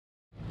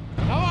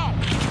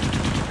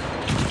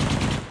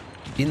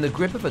In the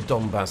grip of a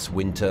Donbass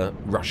winter,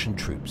 Russian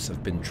troops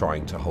have been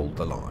trying to hold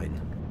the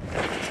line.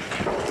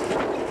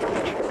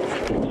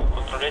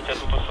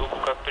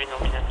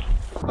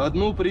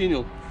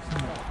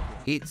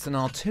 It's an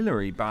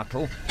artillery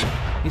battle,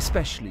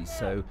 especially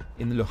so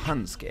in the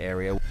Luhansk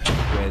area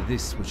where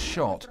this was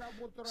shot,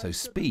 so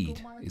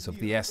speed is of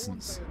the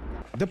essence.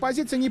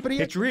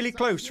 It's really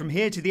close from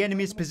here to the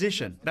enemy's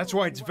position. That's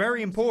why it's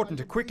very important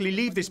to quickly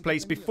leave this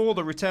place before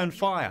the return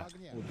fire.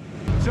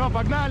 A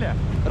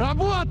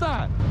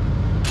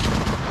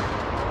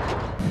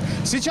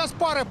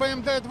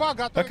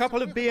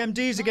couple of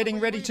BMDs are getting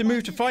ready to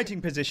move to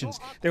fighting positions.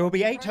 They will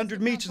be 800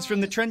 meters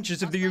from the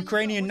trenches of the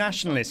Ukrainian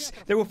nationalists.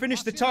 They will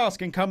finish the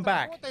task and come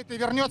back.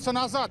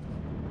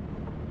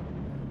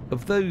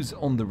 Of those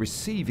on the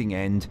receiving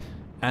end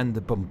and the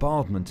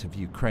bombardment of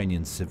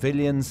Ukrainian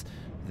civilians,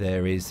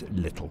 there is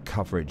little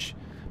coverage.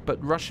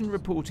 But Russian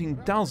reporting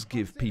does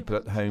give people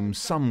at home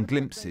some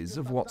glimpses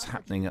of what's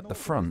happening at the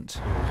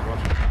front.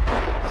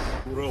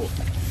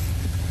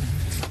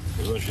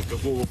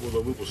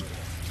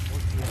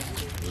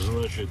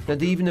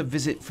 And even a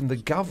visit from the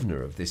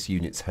governor of this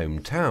unit's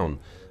hometown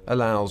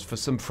allows for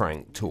some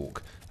frank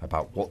talk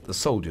about what the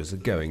soldiers are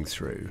going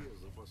through.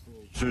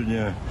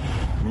 The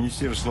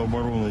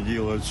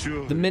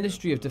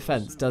Ministry of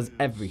Defense does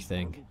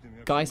everything.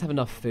 Guys have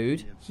enough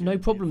food, no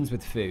problems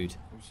with food.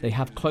 They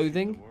have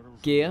clothing,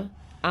 gear,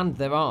 and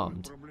they're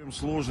armed.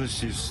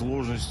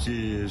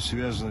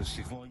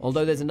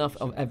 Although there's enough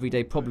of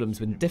everyday problems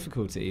with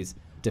difficulties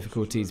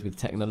with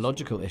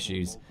technological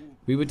issues,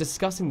 we were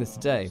discussing this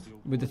today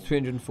with the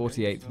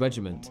 348th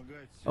Regiment.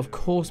 Of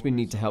course we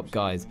need to help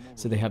guys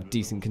so they have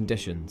decent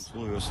conditions.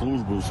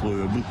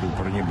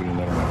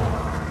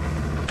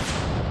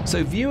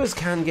 So viewers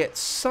can get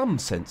some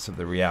sense of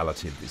the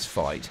reality of this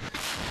fight,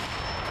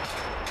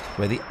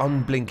 where the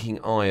unblinking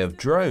eye of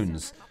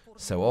drones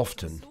so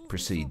often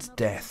precedes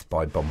death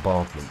by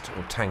bombardment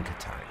or tank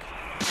attack.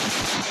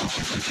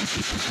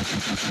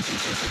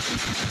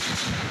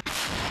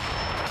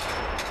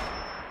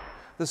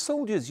 The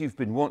soldiers you've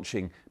been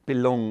watching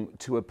belong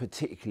to a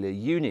particular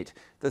unit,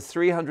 the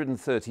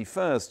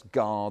 331st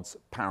Guards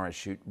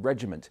Parachute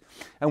Regiment.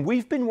 And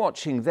we've been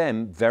watching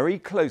them very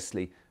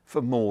closely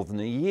for more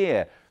than a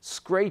year,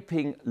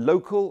 scraping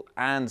local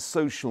and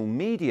social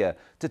media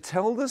to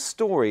tell the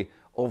story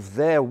of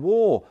their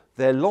war,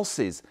 their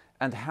losses,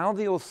 and how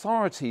the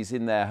authorities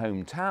in their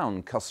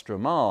hometown,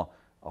 Kostroma,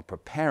 are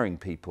preparing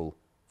people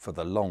for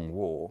the long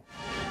war.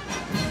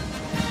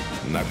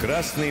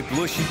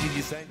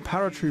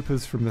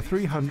 Paratroopers from the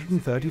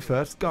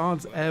 331st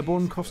Guards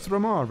Airborne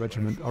Kostroma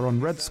Regiment are on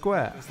Red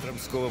Square.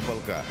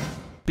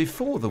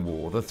 Before the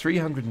war, the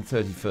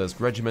 331st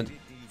Regiment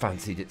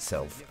fancied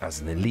itself as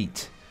an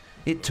elite.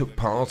 It took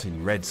part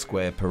in Red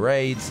Square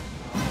parades,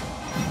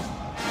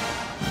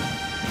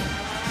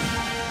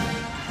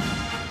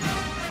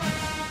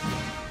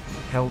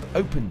 held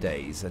open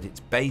days at its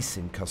base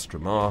in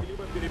Kostroma,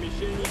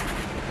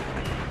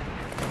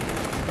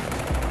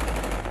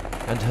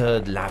 and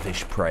heard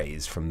lavish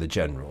praise from the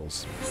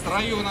generals.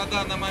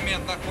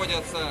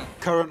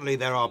 Currently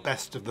there are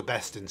best of the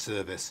best in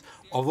service,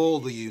 of all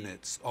the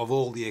units, of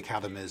all the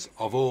academies,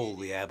 of all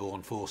the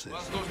airborne forces.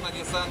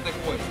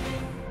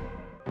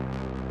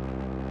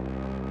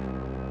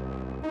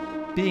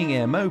 Being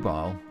air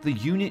mobile, the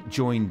unit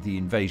joined the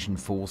invasion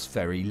force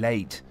very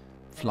late,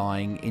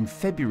 flying in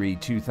February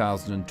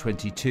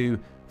 2022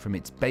 from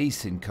its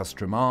base in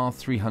Kostroma,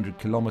 300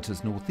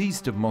 kilometers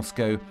northeast of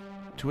Moscow,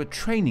 to a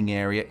training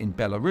area in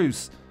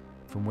Belarus,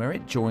 from where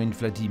it joined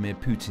Vladimir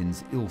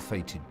Putin's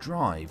ill-fated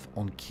drive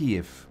on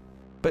Kiev.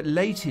 But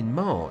late in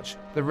March,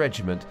 the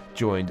regiment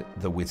joined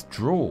the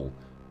withdrawal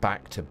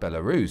back to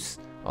Belarus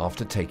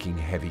after taking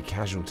heavy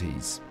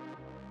casualties.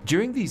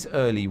 During these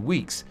early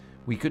weeks,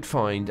 we could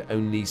find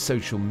only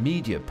social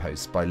media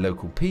posts by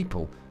local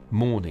people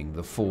mourning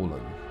the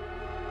fallen.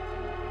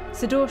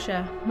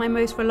 Sadosha, my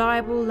most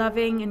reliable,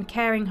 loving and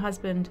caring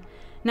husband,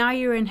 now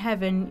you are in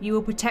heaven, you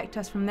will protect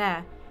us from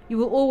there. You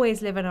will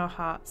always live in our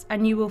hearts,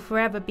 and you will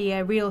forever be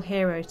a real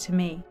hero to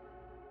me.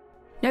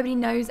 Nobody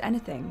knows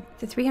anything.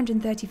 The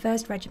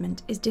 331st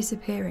Regiment is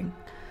disappearing.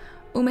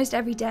 Almost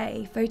every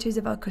day, photos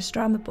of our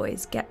Kostroma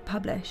boys get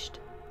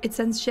published. It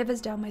sends shivers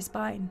down my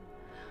spine.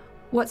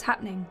 What's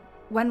happening?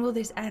 When will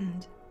this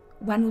end?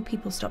 When will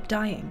people stop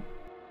dying?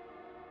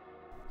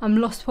 I'm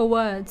lost for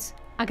words.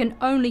 I can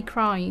only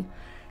cry.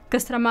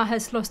 Kostroma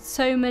has lost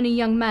so many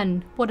young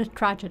men. What a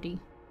tragedy.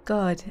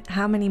 God,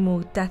 how many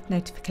more death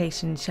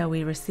notifications shall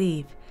we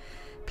receive?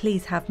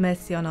 Please have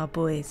mercy on our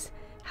boys.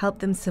 Help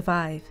them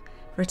survive.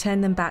 Return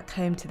them back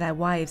home to their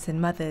wives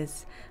and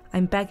mothers.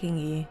 I'm begging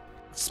you.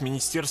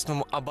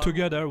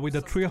 Together with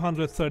the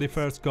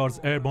 331st Guards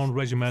Airborne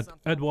Regiment,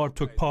 Edward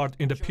took part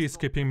in the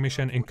peacekeeping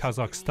mission in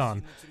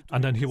Kazakhstan,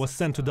 and then he was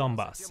sent to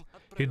Donbass.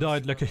 He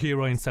died like a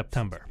hero in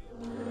September.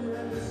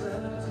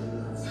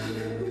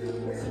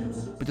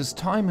 But as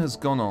time has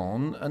gone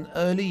on, an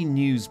early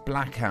news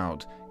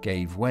blackout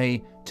gave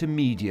way to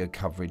media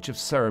coverage of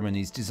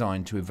ceremonies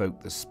designed to evoke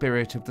the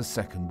spirit of the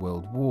Second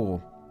World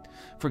War.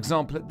 For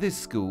example, at this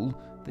school,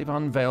 they've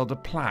unveiled a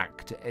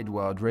plaque to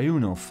Eduard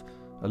Reyunov,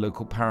 a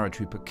local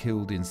paratrooper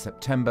killed in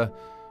September,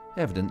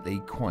 evidently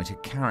quite a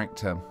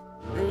character.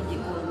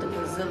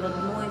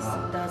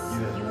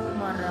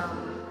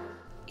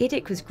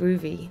 Edic was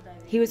groovy.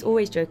 He was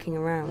always joking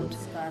around.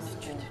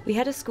 We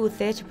had a school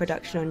theatre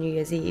production on New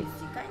Year's Eve.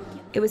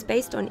 It was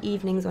based on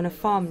Evenings on a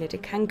Farm near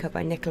Dikanka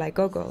by Nikolai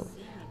Gogol,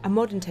 a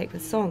modern take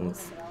with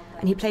songs,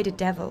 and he played a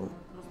devil.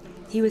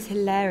 He was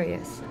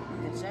hilarious.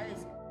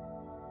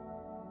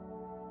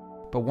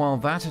 But while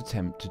that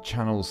attempt to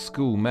channel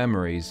school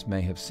memories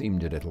may have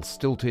seemed a little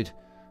stilted,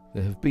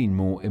 there have been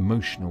more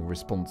emotional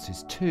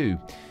responses too.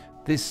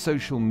 This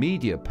social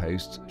media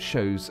post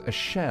shows a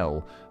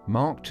shell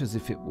marked as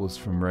if it was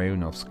from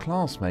Reyunov's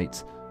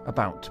classmates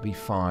about to be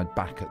fired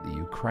back at the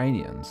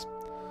Ukrainians.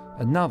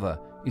 Another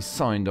is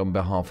signed on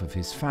behalf of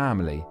his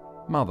family,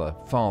 mother,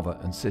 father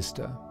and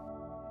sister.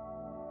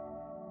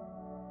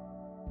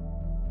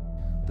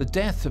 The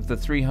death of the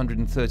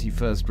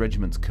 331st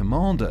Regiment's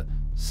commander,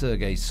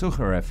 Sergei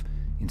Sukharev,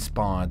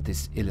 inspired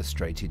this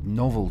illustrated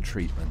novel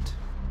treatment.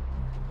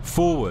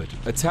 Forward,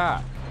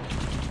 attack!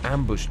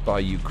 Ambushed by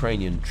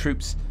Ukrainian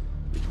troops,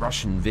 with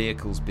Russian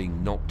vehicles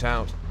being knocked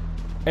out.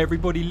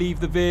 Everybody leave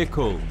the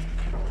vehicle!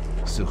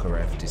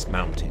 Sukharev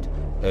dismounted,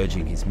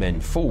 urging his men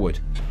forward,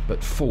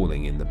 but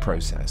falling in the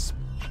process.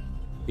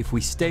 If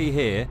we stay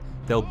here,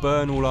 they'll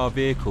burn all our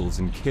vehicles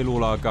and kill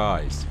all our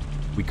guys.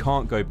 We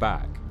can't go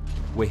back.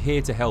 We're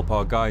here to help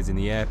our guys in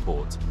the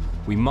airport.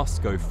 We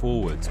must go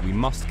forwards. We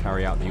must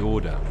carry out the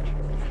order.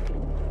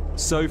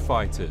 So,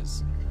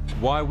 fighters,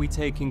 why are we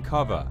taking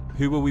cover?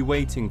 Who are we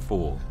waiting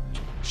for?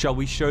 Shall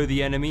we show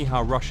the enemy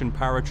how Russian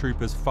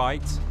paratroopers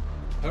fight?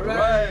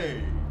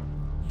 Hooray!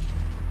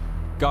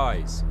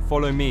 Guys,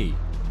 follow me.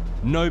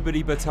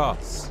 Nobody but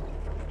us.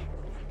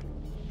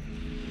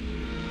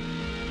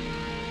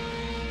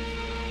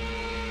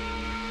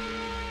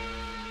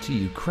 To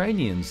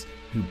Ukrainians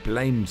who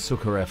blamed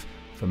Sukharev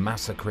for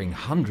massacring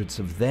hundreds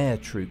of their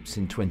troops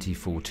in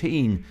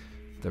 2014,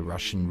 the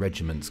Russian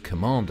regiment's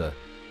commander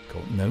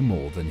got no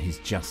more than his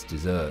just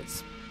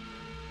desserts.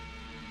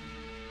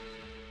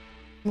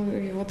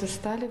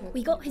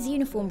 We got his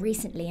uniform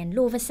recently and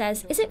Lorva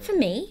says, "Is it for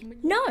me?"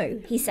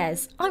 "No," he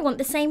says, "I want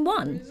the same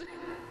one."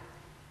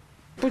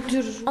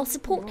 I'll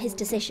support his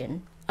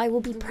decision. I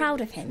will be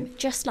proud of him,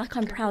 just like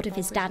I'm proud of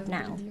his dad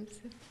now.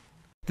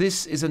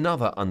 This is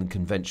another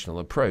unconventional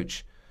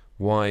approach.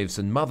 Wives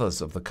and mothers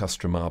of the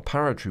Kostroma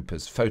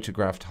paratroopers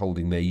photographed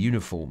holding their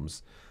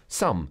uniforms,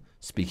 some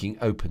speaking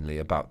openly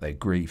about their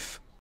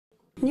grief.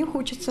 I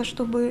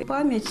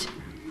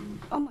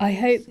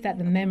hope that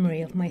the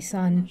memory of my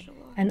son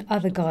and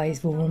other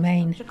guys will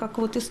remain.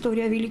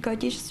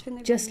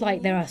 Just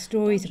like there are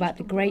stories about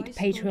the Great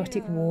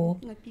Patriotic War,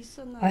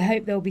 I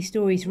hope there will be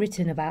stories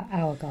written about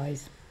our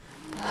guys.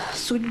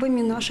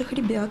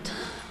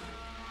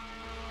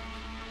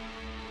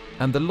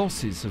 And the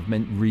losses have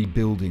meant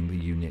rebuilding the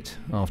unit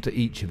after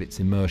each of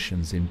its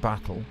immersions in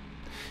battle.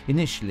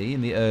 Initially,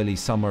 in the early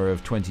summer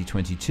of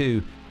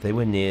 2022, they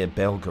were near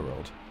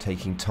Belgorod,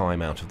 taking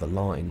time out of the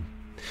line.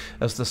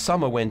 As the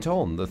summer went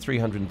on, the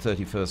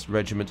 331st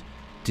Regiment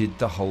did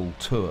the whole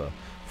tour,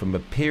 from a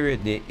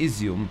period near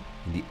Izium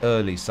in the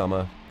early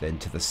summer, then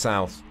to the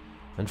south,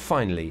 and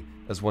finally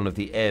as one of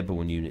the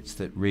airborne units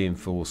that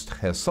reinforced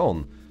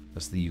Kherson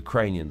as the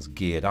Ukrainians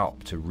geared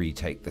up to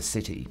retake the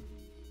city.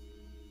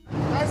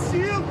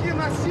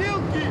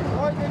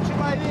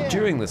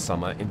 During the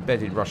summer,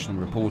 embedded Russian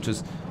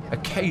reporters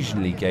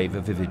occasionally gave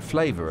a vivid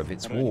flavour of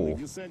its war.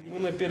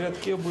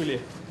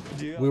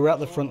 We were at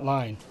the front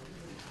line.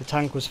 The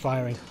tank was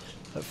firing.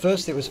 At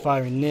first it was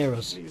firing near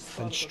us,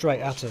 then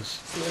straight at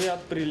us.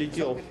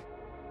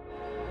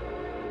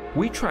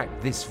 We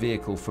tracked this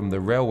vehicle from the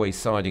railway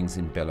sidings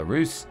in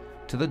Belarus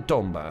to the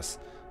Donbass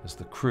as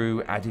the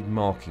crew added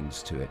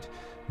markings to it,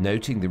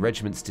 noting the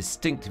regiment's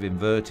distinctive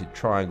inverted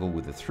triangle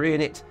with the 3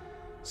 in it,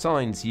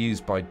 signs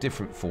used by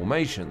different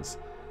formations,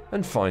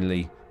 and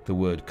finally the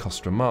word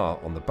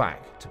Kostroma on the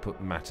back to put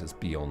matters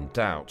beyond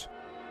doubt.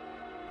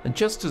 And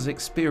just as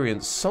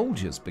experienced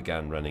soldiers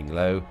began running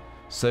low,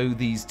 so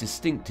these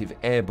distinctive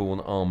airborne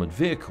armoured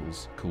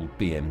vehicles, called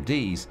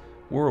BMDs,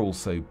 were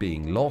also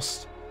being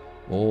lost,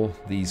 or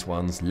these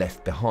ones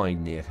left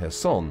behind near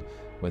Kherson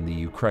when the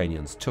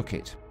Ukrainians took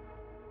it.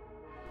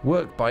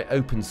 Work by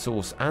open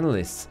source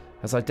analysts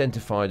has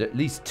identified at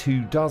least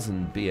 24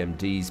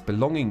 BMDs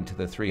belonging to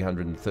the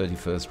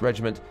 331st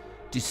Regiment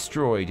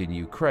destroyed in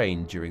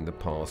Ukraine during the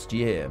past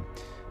year.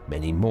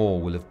 Many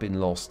more will have been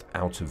lost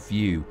out of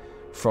view,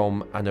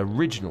 from an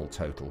original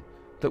total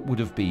that would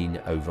have been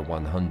over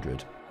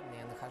 100.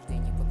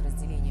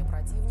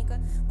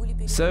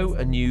 So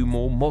a new,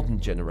 more modern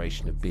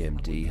generation of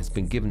BMD has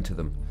been given to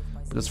them,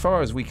 but as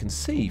far as we can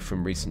see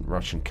from recent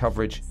Russian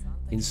coverage,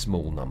 in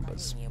small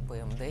numbers.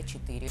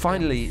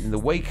 Finally, in the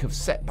wake of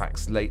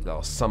setbacks late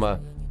last summer,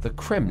 the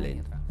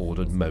Kremlin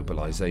ordered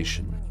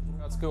mobilization.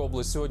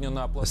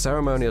 A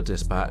ceremonial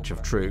dispatch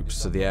of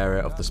troops to the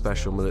area of the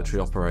special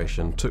military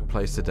operation took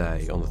place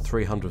today on the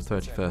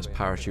 331st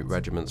Parachute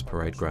Regiment's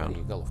parade ground.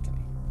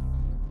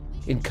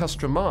 In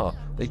Kostroma,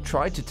 they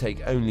tried to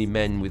take only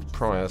men with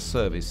prior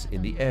service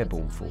in the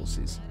airborne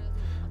forces.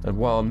 And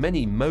while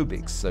many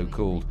Mobics,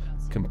 so-called,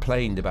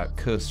 complained about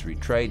cursory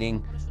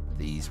training,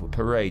 these were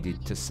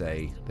paraded to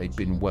say they'd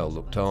been well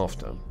looked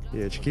after.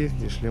 They've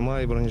given us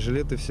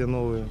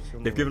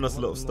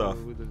a lot of stuff.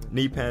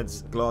 Knee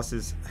pads,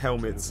 glasses,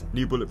 helmets,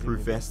 new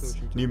bulletproof vests,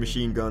 new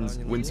machine guns,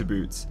 winter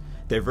boots.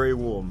 They're very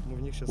warm.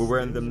 We're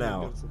wearing them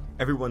now.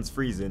 Everyone's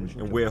freezing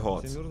and we're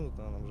hot.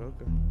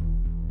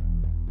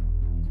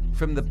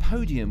 From the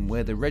podium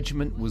where the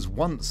regiment was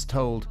once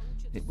told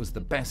it was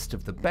the best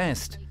of the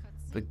best,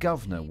 the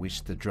governor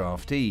wished the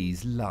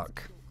draftees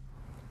luck.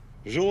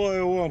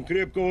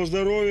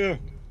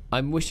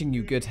 I'm wishing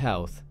you good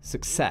health,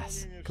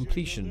 success,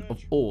 completion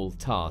of all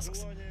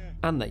tasks,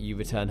 and that you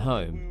return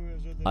home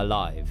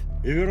alive.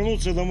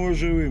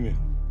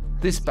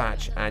 This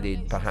batch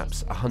added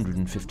perhaps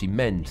 150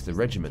 men to the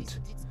regiment.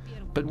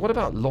 But what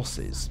about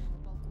losses?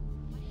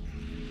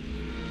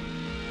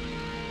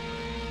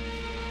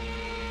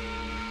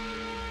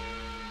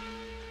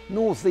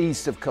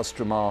 Northeast of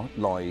Kostroma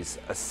lies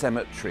a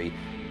cemetery.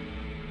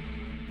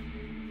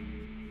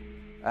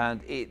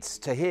 And it's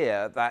to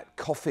here that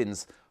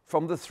coffins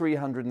from the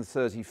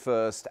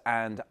 331st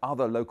and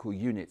other local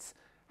units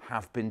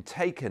have been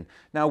taken.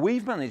 Now,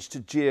 we've managed to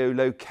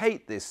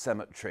geolocate this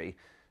cemetery,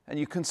 and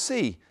you can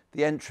see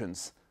the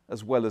entrance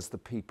as well as the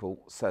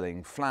people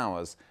selling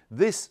flowers.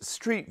 This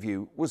street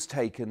view was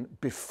taken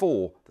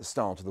before the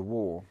start of the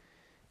war.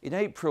 In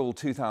April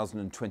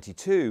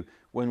 2022,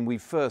 when we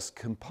first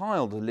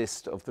compiled a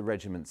list of the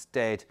regiment's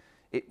dead,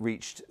 it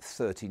reached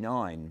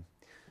 39.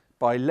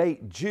 By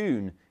late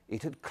June,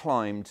 it had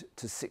climbed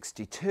to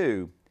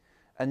 62.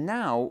 And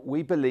now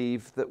we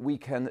believe that we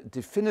can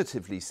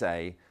definitively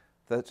say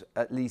that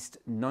at least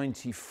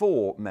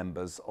 94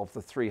 members of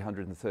the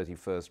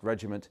 331st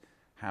Regiment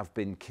have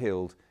been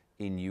killed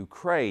in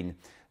Ukraine.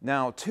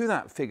 Now, to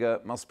that figure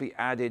must be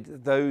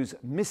added those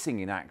missing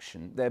in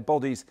action. Their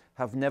bodies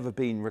have never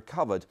been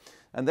recovered.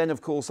 And then,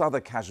 of course, other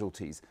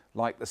casualties,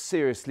 like the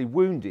seriously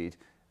wounded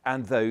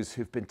and those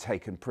who've been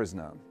taken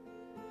prisoner.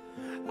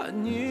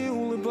 Они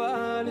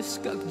улыбались,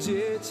 как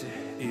дети,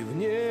 и в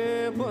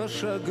небо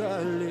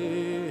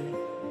шагали.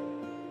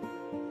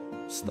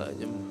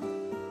 Встанем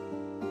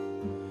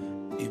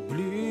и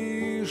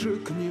ближе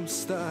к ним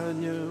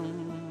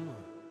станем.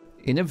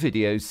 In a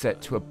video set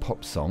to a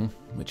pop song,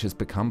 which has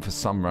become for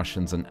some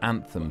Russians an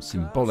anthem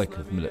symbolic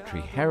of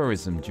military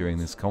heroism during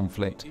this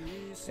conflict,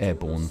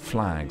 airborne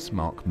flags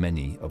mark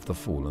many of the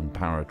fallen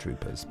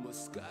paratroopers.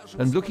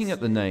 And looking at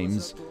the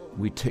names,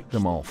 we tick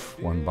them off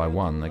one by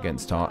one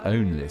against our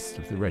own list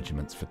of the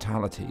regiment's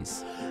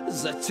fatalities.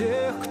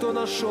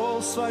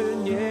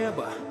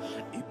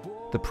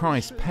 The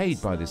price paid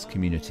by this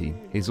community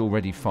is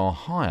already far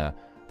higher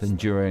than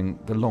during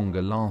the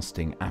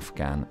longer-lasting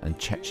Afghan and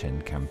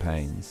Chechen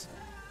campaigns.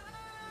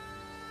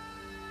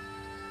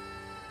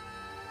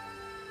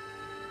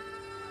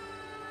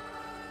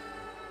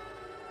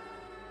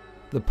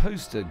 The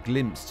poster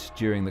glimpsed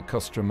during the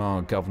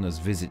Kostroma governor's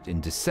visit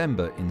in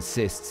December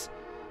insists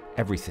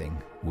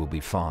everything will be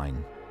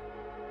fine.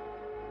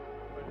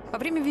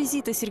 It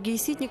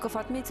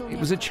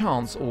was a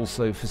chance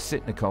also for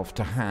Sitnikov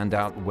to hand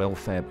out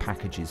welfare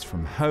packages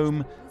from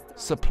home,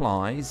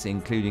 supplies,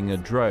 including a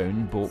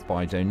drone bought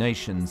by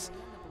donations,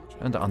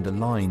 and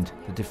underlined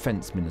the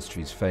Defense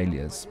Ministry's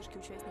failures.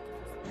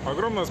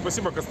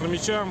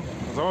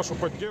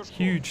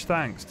 Huge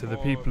thanks to the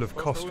people of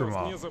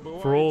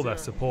Kostroma for all their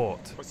support,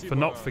 for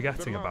not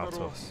forgetting about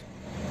us.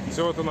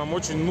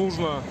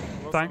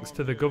 Thanks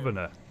to the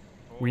governor.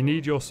 We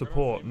need your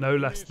support no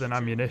less than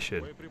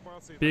ammunition.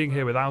 Being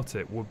here without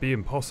it would be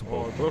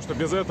impossible.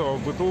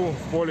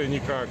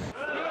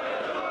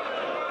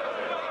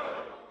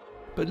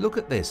 But look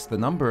at this, the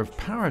number of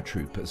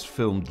paratroopers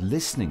filmed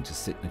listening to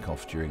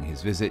Sitnikov during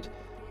his visit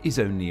is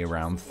only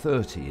around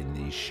 30 in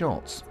these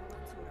shots.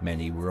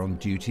 Many were on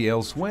duty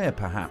elsewhere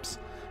perhaps,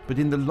 but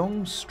in the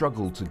long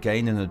struggle to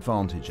gain an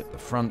advantage at the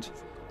front,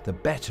 the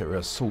better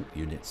assault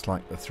units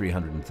like the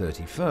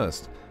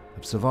 331st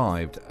have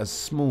survived as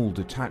small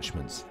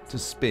detachments to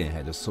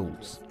spearhead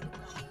assaults.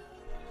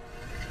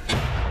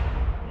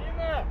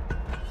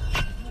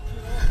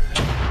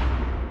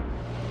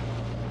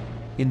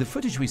 In the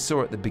footage we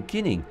saw at the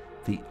beginning,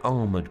 the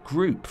armoured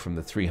group from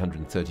the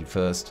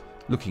 331st,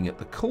 looking at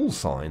the call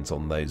signs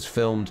on those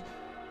filmed,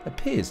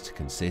 appears to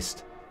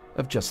consist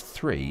of just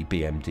 3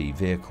 BMD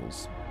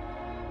vehicles.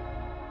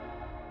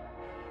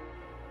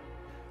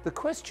 The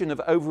question of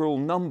overall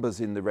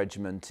numbers in the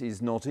regiment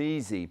is not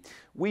easy.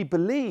 We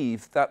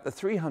believe that the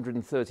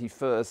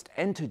 331st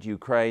entered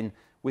Ukraine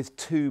with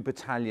 2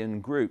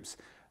 battalion groups.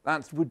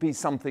 That would be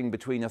something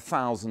between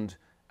 1,000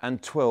 and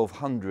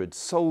 1,200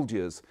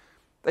 soldiers.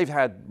 They've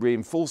had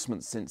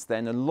reinforcements since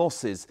then and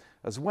losses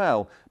as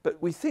well, but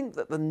we think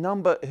that the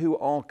number who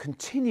are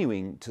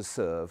continuing to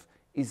serve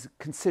is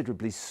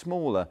considerably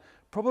smaller,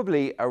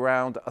 probably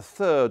around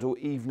 1/3 or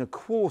even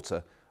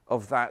 1/4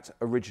 of that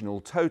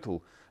original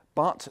total.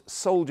 But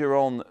soldier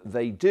on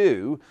they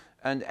do,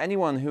 and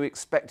anyone who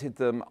expected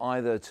them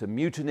either to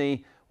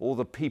mutiny or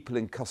the people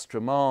in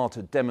Kostroma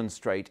to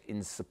demonstrate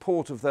in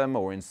support of them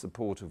or in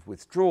support of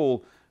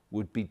withdrawal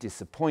would be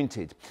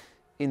disappointed.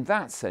 In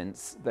that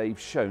sense, they've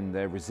shown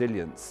their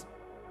resilience.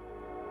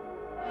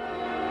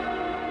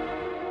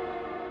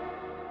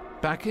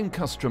 Back in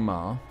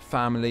Kostroma,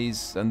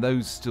 families and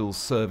those still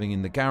serving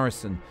in the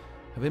garrison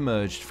have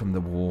emerged from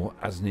the war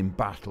as an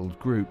embattled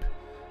group,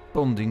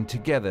 bonding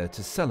together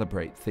to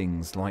celebrate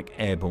things like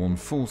Airborne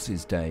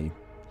Forces Day.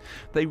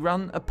 They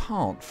run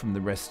apart from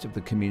the rest of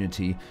the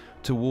community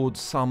towards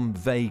some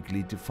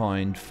vaguely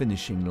defined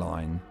finishing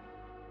line.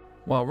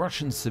 While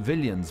Russian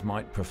civilians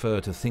might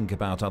prefer to think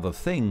about other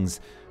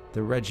things,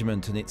 the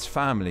regiment and its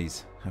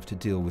families have to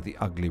deal with the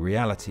ugly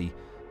reality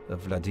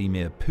of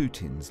Vladimir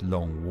Putin's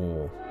long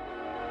war.